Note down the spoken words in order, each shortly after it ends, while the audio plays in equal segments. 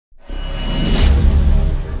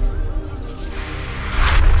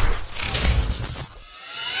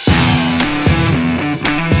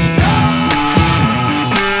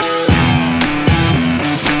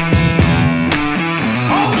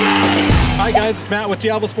guys, it's Matt with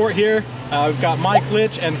DiabloSport here. We've got Mike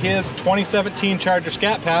Litch and his 2017 Charger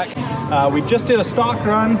Scat Pack. We just did a stock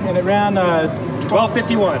run and it ran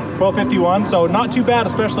 1251, so not too bad,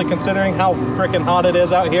 especially considering how freaking hot it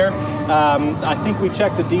is out here. I think we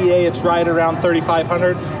checked the DA, it's right around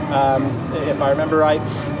 3,500, if I remember right.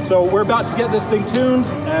 So we're about to get this thing tuned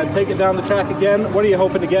and take it down the track again. What are you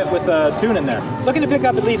hoping to get with a tune in there? Looking to pick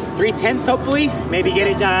up at least 3/10 hopefully, maybe get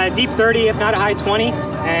it deep 30 if not a high 20,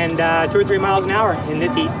 and 2 or 3 miles an hour in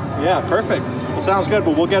this heat. Yeah, perfect. Well, sounds good,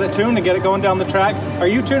 but we'll get it tuned and get it going down the track. Are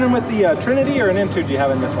you tuning with the Trinity or an N2 do you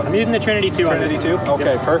have in this one? I'm using the Trinity 2 on this one. Trinity 2?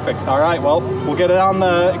 Okay, yep. Perfect. All right, well, we'll get it on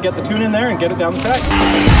get the tune in there and get it down the track.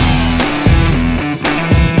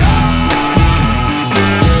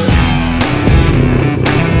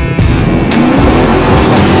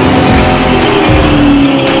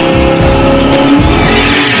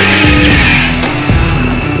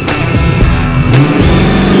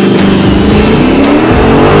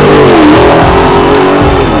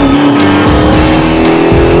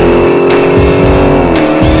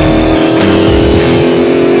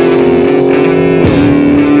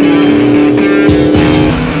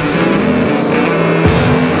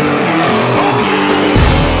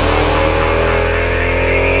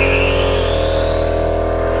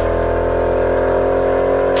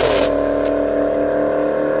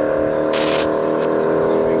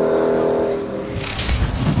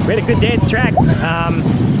 We had a good day at the track.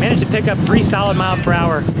 Managed to pick up 3 solid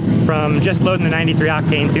mph from just loading the 93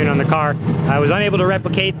 octane tune on the car. I was unable to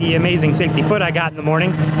replicate the amazing 60 foot I got in the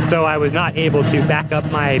morning, so I was not able to back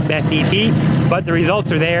up my best ET, but the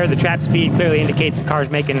results are there. The trap speed clearly indicates the car's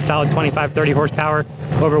making a solid 25-30 horsepower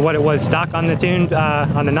over what it was stock on the tuned,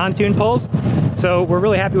 on the non-tuned poles. So we're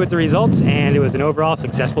really happy with the results, and it was an overall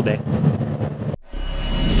successful day.